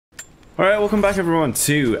Alright, welcome back everyone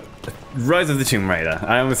to Rise of the Tomb Raider.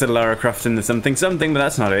 I almost said Lara Croft in the something, but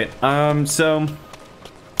that's not it. So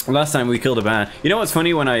last time we killed a bear. You know what's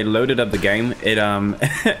funny? When I loaded up the game, it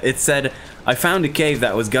it said I found a cave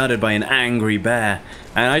that was guarded by an angry bear,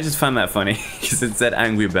 and I just found that funny because it said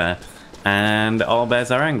angry bear, and all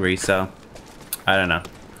bears are angry. So I don't know.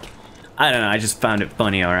 I just found it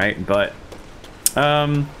funny, all right. But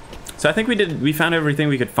so I think we found everything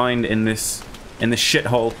we could find in this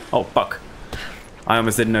shithole. Oh fuck! I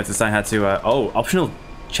almost didn't notice I had to. Oh, optional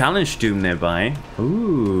challenge doom nearby.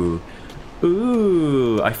 Ooh.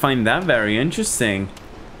 Ooh, I find that very interesting.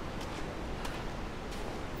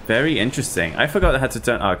 Very interesting. I forgot I had to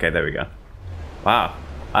turn. Oh, okay, there we go. Wow.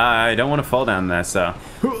 I don't want to fall down there, so.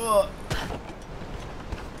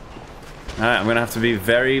 Alright, I'm gonna have to be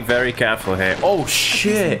very, very careful here. Oh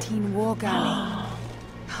shit! Byzantine war galley.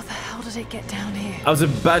 How the hell did it get down here? I was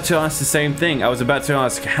about to ask the same thing. I was about to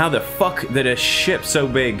ask, how the fuck did a ship so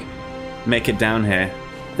big make it down here?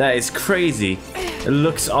 That is crazy. It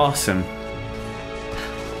looks awesome.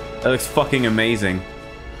 That looks fucking amazing.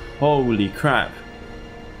 Holy crap.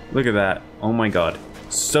 Look at that. Oh my god.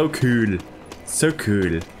 So cool. So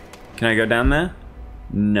cool. Can I go down there?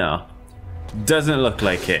 No. Doesn't look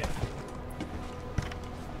like it.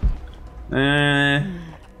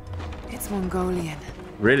 It's Mongolian.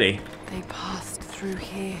 Really? They passed through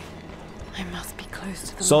here. I must be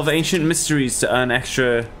close to the Solve lost ancient city. mysteries to earn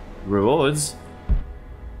extra rewards.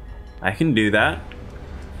 I can do that.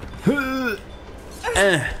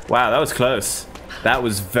 Wow, that was close. That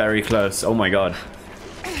was very close. Oh my god.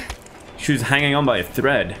 She was hanging on by a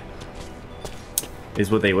thread, is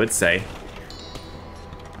what they would say.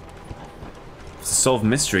 Solve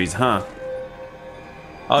mysteries, huh?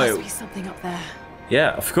 Must Oh, be something up there.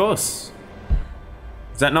 yeah, of course.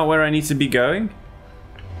 Is that not where I need to be going?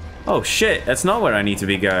 Oh shit, that's not where I need to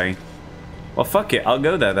be going. Well, fuck it, I'll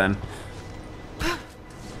go there then.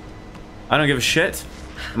 I don't give a shit.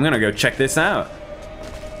 I'm gonna go check this out.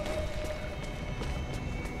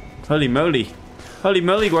 Holy moly. Holy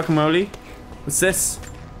moly, guacamole. What's this?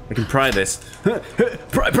 I can pry this.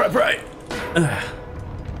 Pry.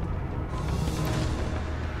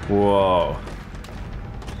 Whoa.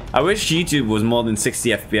 I wish YouTube was more than 60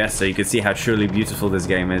 FPS so you could see how truly beautiful this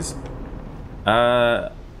game is.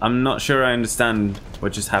 I'm not sure I understand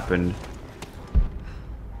what just happened.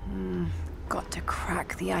 Got to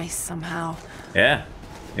crack the ice somehow. Yeah,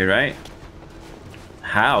 you're right.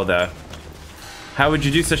 How though? How would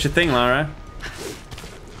you do such a thing, Lara?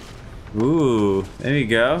 Ooh, there you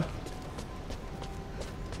go.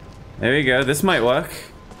 There we go, this might work.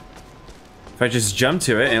 If I just jump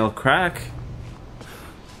to it, it'll crack.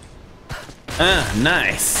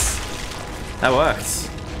 Nice. That worked.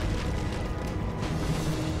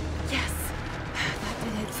 Yes, that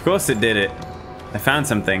did it. Of course it did it. I found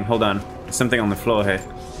something. Hold on. There's something on the floor here.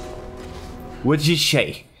 What did you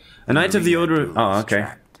say? A knight of the order of... Oh,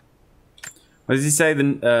 okay. What does he say?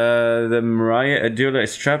 The Merida Adula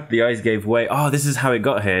is trapped. The ice gave way. Oh, this is how it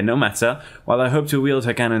got here. No matter. While I hope to wield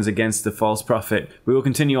her cannons against the false prophet, we will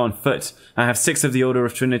continue on foot. I have 6 of the Order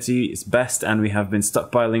of Trinity's best, and we have been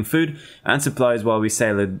stockpiling food and supplies while the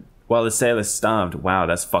sailors starved. Wow,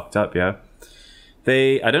 that's fucked up, yo.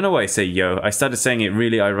 I don't know why I say yo. I started saying it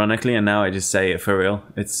really ironically, and now I just say it for real.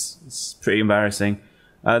 It's pretty embarrassing.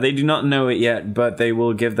 They do not know it yet, but they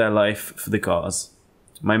will give their life for the cause.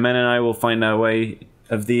 My men and I will find our way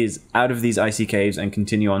out of these icy caves and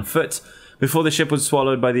continue on foot. Before the ship was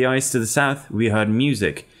swallowed by the ice to the south, we heard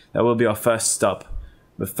music. That will be our first stop.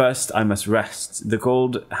 But first, I must rest. The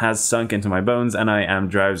cold has sunk into my bones and I am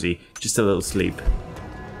drowsy. Just a little sleep.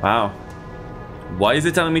 Wow. Why is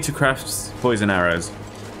it telling me to craft poison arrows?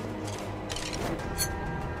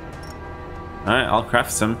 Alright, I'll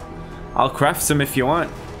craft some. I'll craft some if you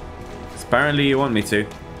want. Apparently you want me to.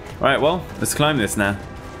 Alright, well, let's climb this now.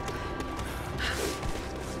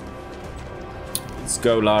 Let's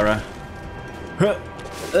go, Lara.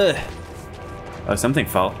 Oh, something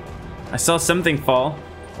fell. I saw something fall.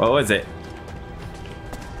 What was it?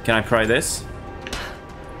 Can I pry this?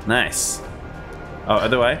 Nice. Oh,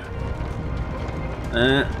 other way.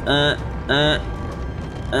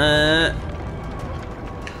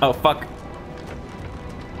 Oh, fuck.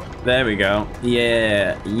 There we go.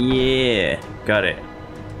 Yeah. Got it.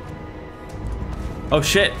 Oh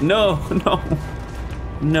shit, no.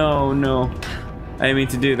 No. I didn't mean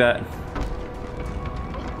to do that.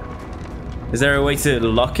 Is there a way to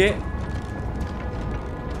lock it?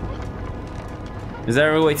 Is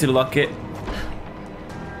there a way to lock it?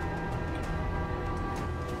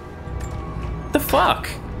 The fuck?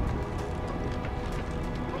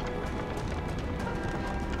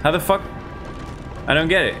 How the fuck? I don't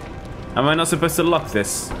get it. Am I not supposed to lock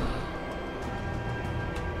this?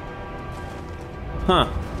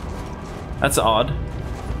 Huh. That's odd.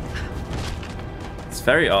 It's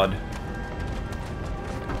very odd.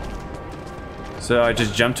 So I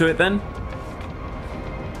just jump to it then?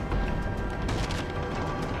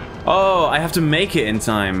 Oh, I have to make it in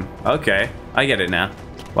time. Okay, I get it now.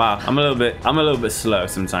 Wow, I'm a little bit slow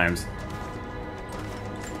sometimes.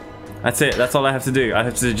 That's it. That's all I have to do. I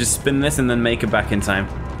have to just spin this and then make it back in time.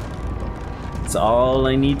 That's all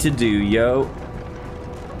I need to do, yo.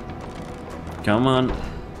 Come on.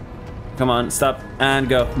 Come on, stop and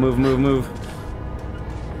go. Move, move, move.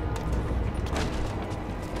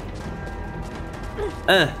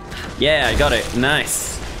 Yeah, I got it.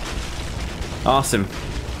 Nice. Awesome.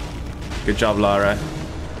 Good job, Lara.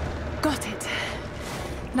 Got it.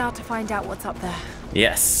 Now to find out what's up there.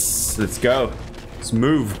 Yes, let's go. Let's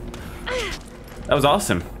move. That was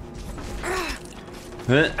awesome.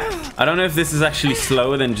 I don't know if this is actually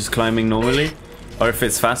slower than just climbing normally, or if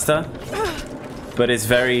it's faster. But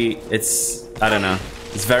it's I don't know.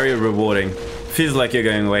 It's very rewarding. Feels like you're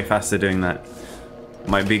going way faster doing that.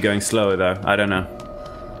 Might be going slower though. I don't know.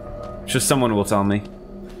 Just someone will tell me.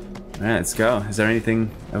 Alright, let's go. Is there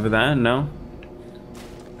anything over there? No?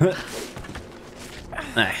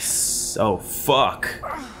 Nice. Oh, fuck.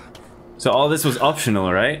 So all this was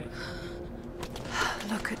optional, right?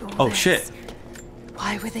 Look at all Oh, this. shit.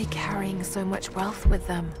 Why were they carrying so much wealth with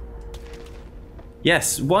them?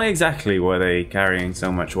 Yes, why exactly were they carrying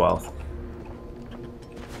so much wealth?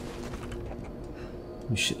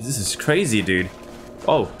 Oh, shit, this is crazy, dude.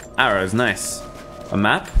 Oh, arrows, nice. A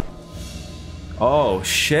map? Oh,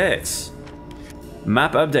 shit.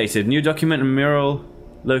 Map updated. New document and mural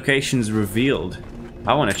locations revealed.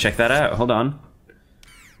 I want to check that out. Hold on.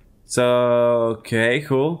 So, okay,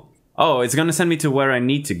 cool. Oh, it's gonna send me to where I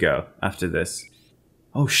need to go after this.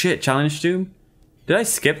 Oh shit, challenge tomb? Did I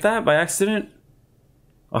skip that by accident?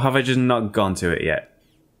 Or have I just not gone to it yet?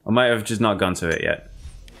 I might have just not gone to it yet.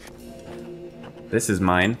 This is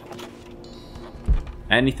mine.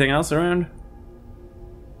 Anything else around?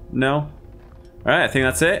 No? Alright, I think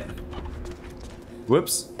that's it.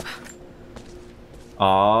 Whoops.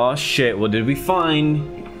 Aw, shit, what did we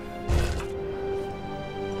find?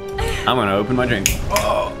 I'm gonna open my drink.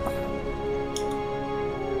 Oh.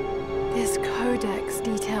 This codex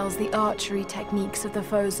details the archery techniques of the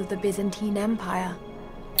foes of the Byzantine Empire.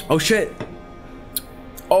 Oh shit.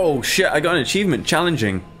 Oh shit, I got an achievement.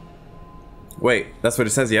 Challenging. Wait, that's what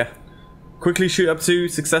it says, yeah? Quickly shoot up to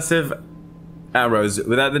successive arrows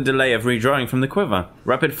without the delay of redrawing from the quiver.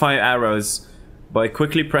 Rapid fire arrows by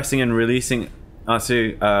quickly pressing and releasing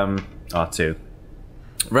R2.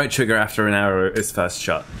 Right trigger after an arrow is first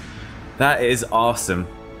shot. That is awesome.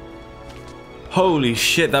 Holy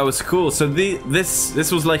shit, that was cool. So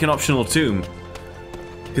this was like an optional tomb.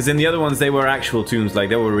 Because in the other ones they were actual tombs, like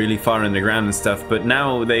they were really far underground and stuff, but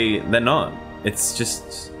now they're not. It's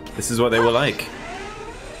just, this is what they were like.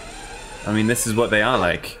 I mean, this is what they are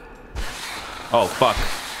like. Oh, fuck.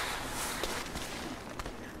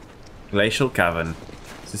 Glacial Cavern.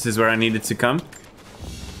 This is where I needed to come.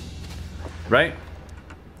 Right?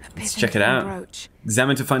 Let's check it out. Brooch.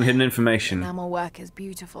 Examine to find hidden information. Enamel work is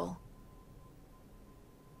beautiful.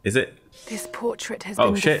 Is it? This portrait has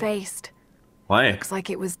been defaced. Why? Looks like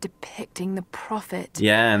it was depicting the prophet.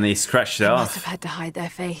 Yeah, and they scratched it They off. must have had to hide their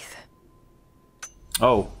faith.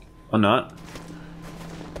 Oh, or not.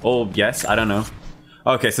 Or yes, I don't know.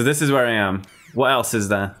 Okay, so this is where I am. What else is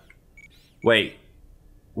there? Wait.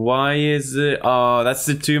 Why is it? Oh, that's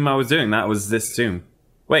the tomb I was doing. That was this tomb.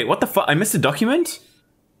 Wait, what the fuck? I missed a document?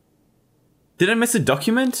 Did I miss a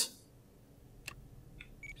document?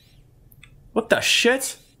 What the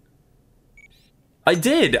shit? I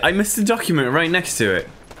did! I missed a document right next to it.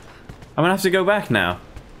 I'm gonna have to go back now.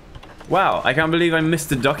 Wow, I can't believe I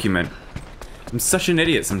missed a document. I'm such an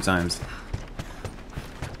idiot sometimes.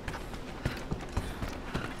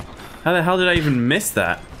 How the hell did I even miss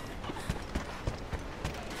that?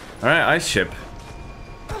 Alright, ice ship.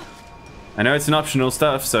 I know it's an optional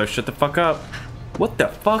stuff, so shut the fuck up. What the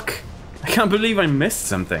fuck? I can't believe I missed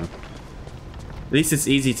something. At least it's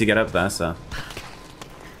easy to get up there, so.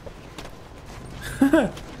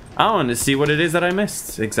 I want to see what it is that I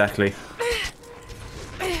missed, exactly.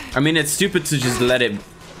 I mean, it's stupid to just let it,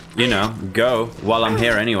 you know, go while I'm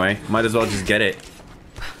here anyway. Might as well just get it.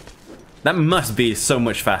 That must be so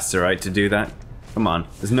much faster, right, to do that? Come on,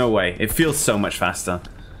 there's no way. It feels so much faster.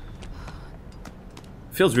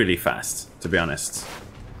 Feels really fast, to be honest.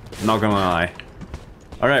 Not gonna lie.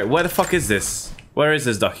 Alright, where the fuck is this? Where is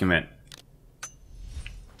this document?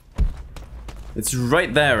 It's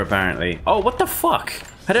right there, apparently. Oh, what the fuck?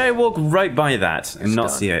 How did I walk right by that and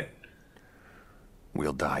not see it?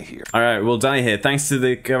 We'll die here. Alright, we'll die here. Thanks to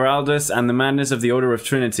the Geraldus and the madness of the Order of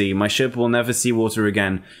Trinity, my ship will never see water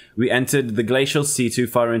again. We entered the glacial sea too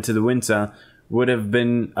far into the winter. Would have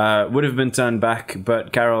been turned back,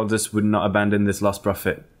 but Geraldus would not abandon this lost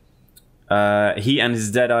prophet. He and his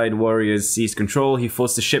dead-eyed warriors seized control. He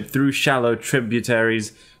forced the ship through shallow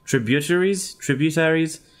tributaries,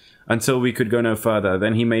 until we could go no further.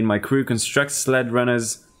 Then he made my crew construct sled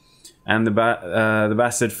runners, and the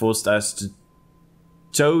bastard forced us to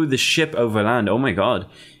tow the ship overland. Oh my god.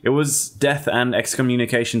 It was death and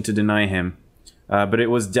excommunication to deny him. But it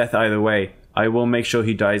was death either way. I will make sure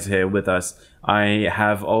he dies here with us. I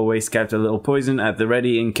have always kept a little poison at the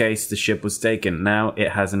ready in case the ship was taken. Now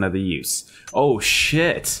it has another use. Oh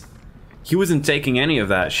shit. He wasn't taking any of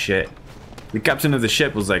that shit. The captain of the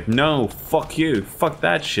ship was like, no, fuck you. Fuck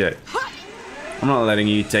that shit. I'm not letting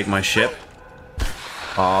you take my ship.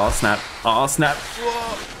 Aw, snap. Aw, snap.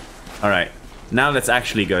 Alright. Now let's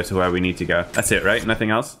actually go to where we need to go. That's it, right? Nothing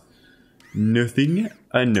else? Nothing?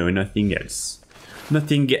 No, nothing else.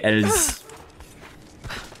 Nothing else.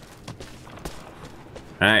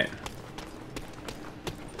 Alright.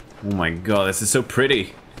 Oh my god, this is so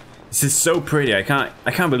pretty. This is so pretty. I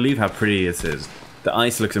can't believe how pretty this is. The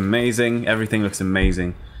ice looks amazing. Everything looks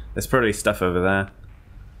amazing. There's probably stuff over there.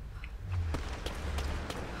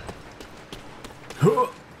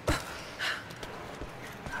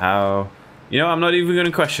 How? You know, I'm not even going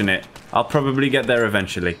to question it. I'll probably get there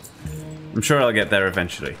eventually. I'm sure I'll get there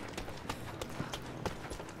eventually.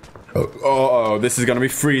 Oh, this is going to be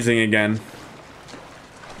freezing again.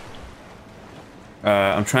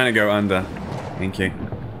 I'm trying to go under. Thank you.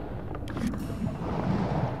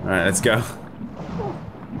 Alright, let's go.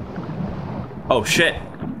 Oh, shit.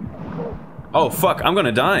 Oh, fuck. I'm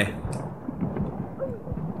gonna die.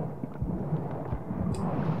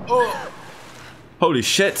 Oh. Holy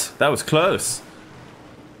shit. That was close.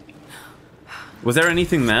 Was there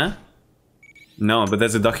anything there? No, but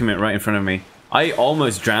there's a document right in front of me. I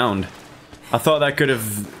almost drowned. I thought that could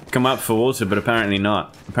have come up for water, but apparently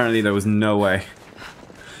not. Apparently there was no way.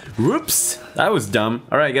 Whoops! That was dumb.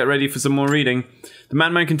 Alright, get ready for some more reading. The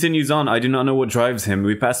madman continues on. I do not know what drives him.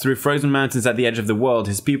 We pass through frozen mountains at the edge of the world.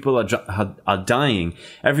 His people are dying.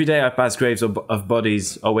 Every day I pass graves of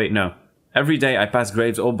bodies. Oh wait, no. Every day I pass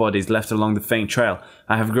graves or bodies left along the faint trail.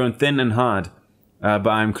 I have grown thin and hard. But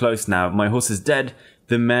I am close now. My horse is dead.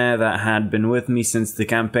 The mare that had been with me since the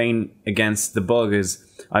campaign against the Bulgars.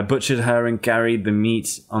 I butchered her and carried the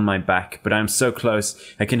meat on my back, but I am so close.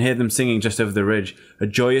 I can hear them singing just over the ridge, a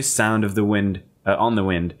joyous sound of the wind, on the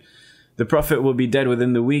wind. The prophet will be dead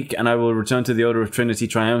within the week, and I will return to the Order of Trinity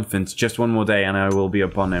triumphant. Just one more day, and I will be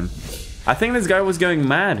upon him. I think this guy was going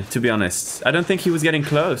mad, to be honest. I don't think he was getting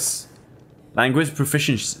close. Language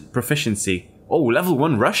proficiency. Oh, level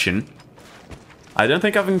 1 Russian? I don't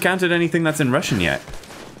think I've encountered anything that's in Russian yet.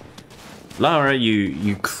 Lara,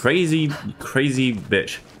 you crazy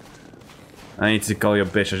bitch. I need to call you a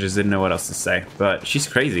bitch, I just didn't know what else to say. But she's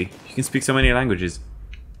crazy. She can speak so many languages.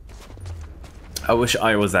 I wish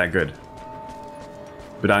I was that good.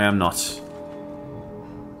 But I am not.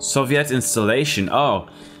 Soviet installation. Oh,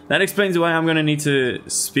 that explains why I'm gonna need to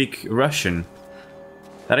speak Russian.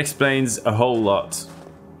 That explains a whole lot.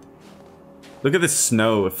 Look at the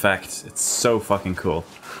snow effect. It's so fucking cool.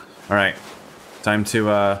 Alright. Time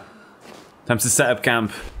to set up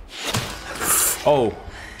camp. Oh,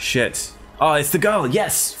 shit. Oh, it's the girl.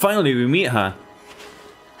 Yes, finally we meet her.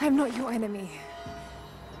 I'm not your enemy.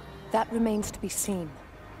 That remains to be seen.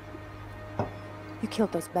 You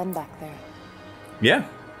killed those men back there. Yeah.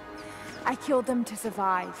 I killed them to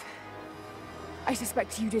survive. I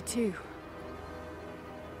suspect you did too.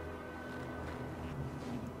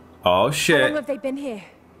 Oh, How shit. long have they been here?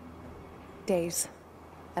 Days,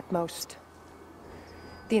 at most.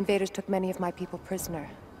 The invaders took many of my people prisoner.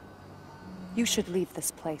 You should leave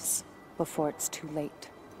this place before it's too late.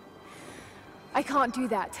 I can't do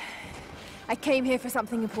that. I came here for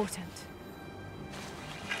something important.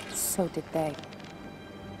 So did they.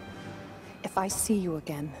 If I see you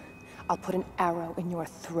again, I'll put an arrow in your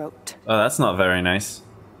throat. Oh, that's not very nice.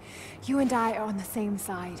 You and I are on the same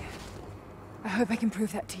side. I hope I can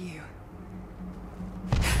prove that to you.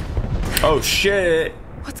 Oh, shit.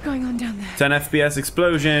 What's going on down there? 10 FPS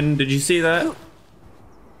explosion. Did you see that? Ooh.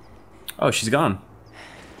 Oh, she's gone.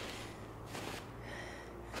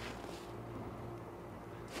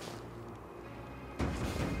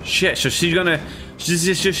 Shit, so she's gonna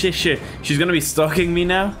be stalking me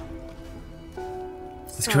now?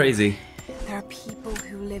 It's crazy. There are people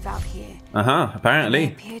who live out here. Uh-huh, They apparently.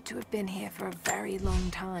 appear to have been here for a very long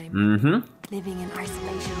time. Mm-hmm. Living in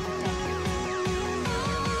isolation for decades.